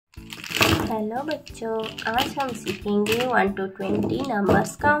Hello बच्चों, आज हम सीखेंगे 1 to 20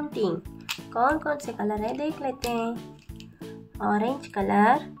 नंबर्स काउंटिंग। कौन कौन से कलर है देख लेते हैं। Orange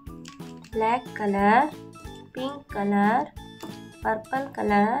colour, black colour, pink colour, purple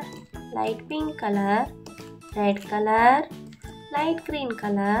colour, light pink colour, red colour, light green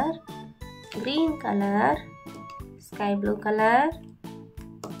colour, green colour, sky blue colour,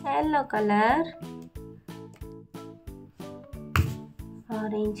 yellow colour,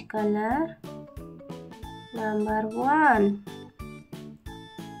 orange color, number 1,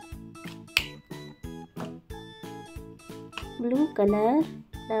 blue color,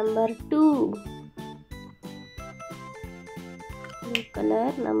 number 2, blue color,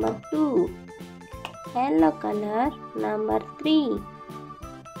 number 2, yellow color, number 3,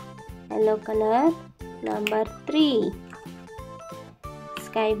 yellow color, number 3,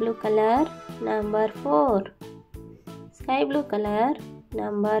 sky blue color, number 4, sky blue color,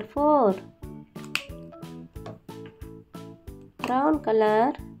 number 4, brown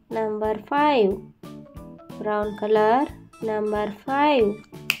color, number 5, brown color, number 5,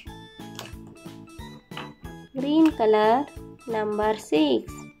 green color, number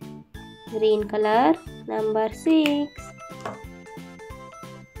 6, green color, number 6,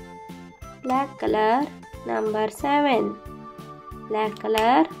 black color, number 7, black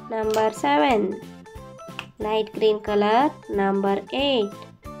color, number 7, light green color, number 8,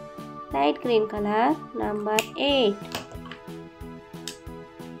 light green color, number 8,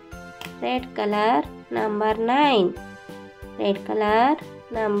 red color, number 9, red color,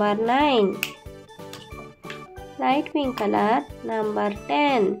 number 9, light pink color, number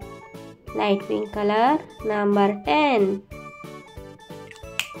 10, light pink color, number 10,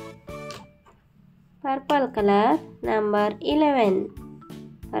 purple color, number 11,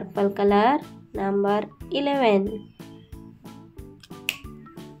 purple color, number 11,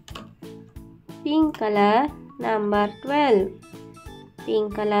 pink color, number 12,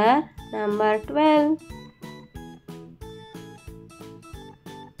 pink color, number 12,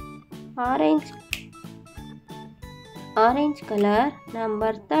 orange color,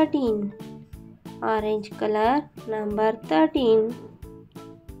 number 13, orange color, number 13,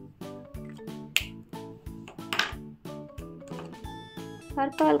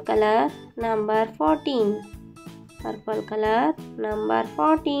 purple color, number 14, purple color, number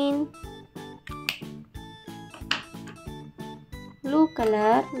 14, blue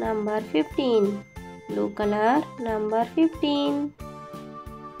color, number 15, blue color, number 15,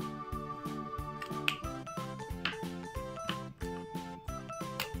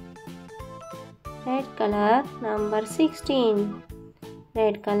 red color, number 16,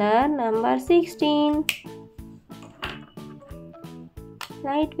 red color, number 16,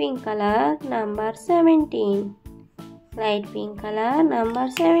 light pink color, number 17, light pink color, number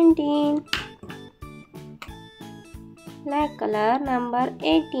 17, black color, number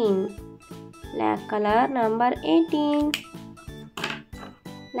 18, black color, number 18,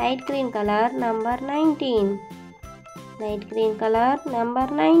 light green color, number 19, light green color, number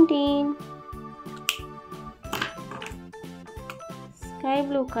 19, sky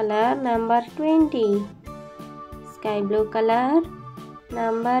blue color, number 20, sky blue color,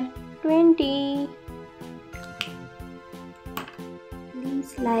 number 20.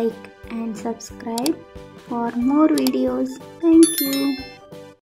 Please like and subscribe for more videos. Thank you.